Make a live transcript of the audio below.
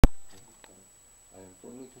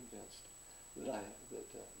convinced that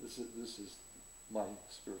this is my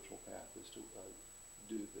spiritual path, is to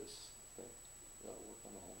do this thing, work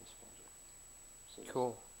on the homeless project. So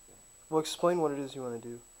Cool. yeah. Well, explain what it is you want to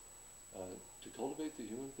do. To cultivate the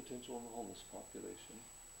human potential in the homeless population,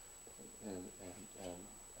 and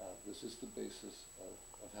this is the basis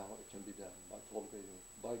of how it can be done, by cultivating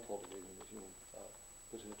the human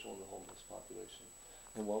potential in the homeless population.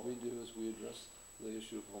 And what we do is we address the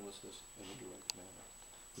issue of homelessness in a direct manner.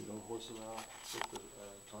 We don't horse around with the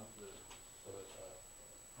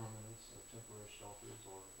permanence of temporary shelters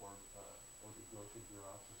or the growth of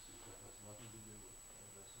bureaucracy. That has nothing to do with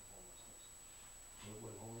addressing homelessness.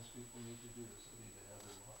 What homeless people need to do is they need to have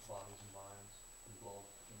their bodies and minds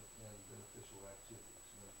involved in beneficial activities,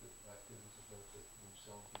 activities that benefit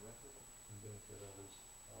themselves directly and benefit others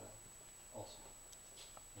also.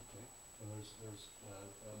 Okay, and there's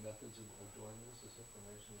methods of doing this. This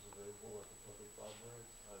information is available at the public library.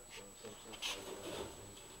 It's in some sense like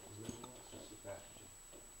original. It's just the packaging.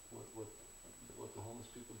 What the homeless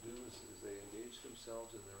people do is they engage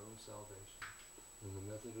themselves in their own salvation. And the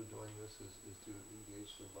method of doing this is to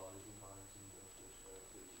engage their bodies and minds in beneficial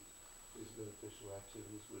activities. These beneficial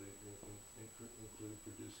activities would include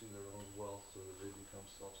producing their own wealth so that they become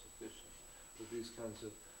self-sufficient. With these kinds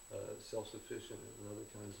of self-sufficient and other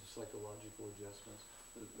kinds of psychological adjustments,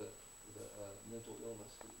 the mental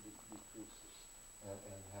illness decreases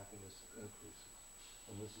and happiness increases.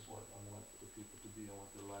 And this is what I want the people to be. I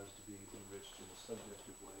want their lives to be enriched in a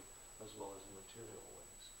subjective way as well as in material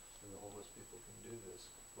ways. And the homeless people can do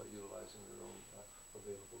this by utilizing their own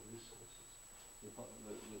available resources.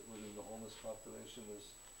 Within the homeless population,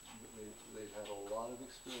 they've had a lot of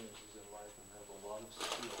experiences in life and have a lot of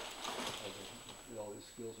skills. All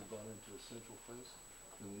these skills are brought into a central place,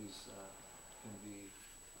 and these can be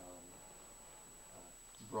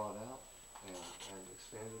brought out and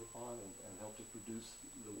expanded upon and help to produce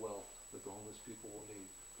the wealth that the homeless people will need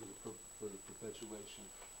for the perpetuation